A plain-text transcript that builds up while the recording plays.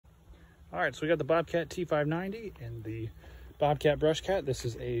All right, so we got the Bobcat T590 and the Bobcat Brush Cat. This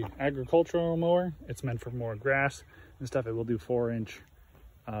is a agricultural mower. It's meant for more grass and stuff. It will do 4-inch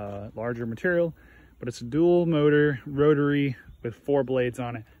larger material, but it's a dual motor rotary with 4 blades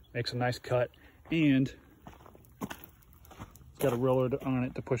on it. Makes a nice cut, and it's got a roller on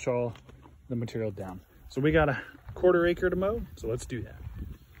it to push all the material down. So we got a 1/4 acre to mow, so let's do that.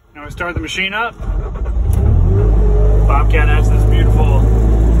 Now we start the machine up. Bobcat has this beautiful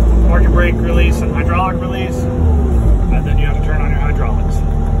market brake release and hydraulic release, and then you have to turn on your hydraulics.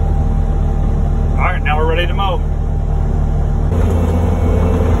 All right, now we're ready to mow.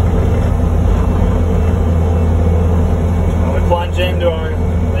 Now we plunge into our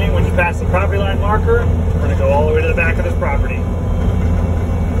thing. When you pass the property line marker, we're gonna go all the way to the back of this property.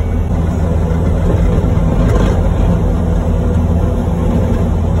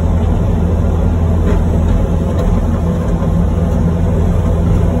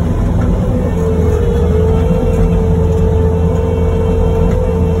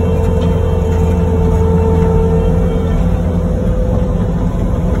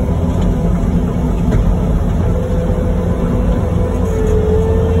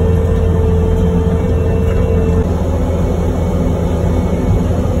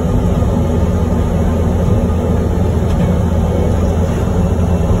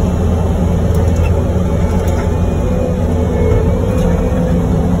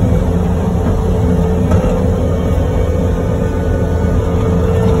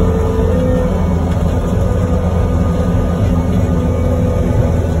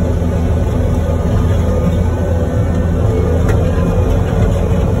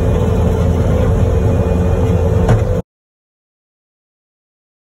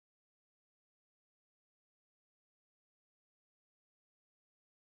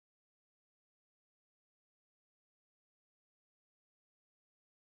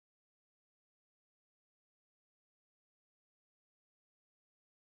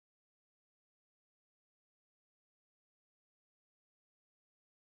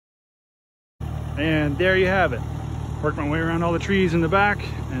 And there you have it. Worked my way around all the trees in the back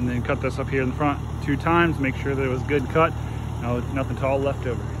and then cut this up here in the front 2 times, make sure that it was good cut. Nothing tall left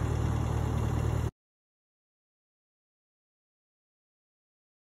over.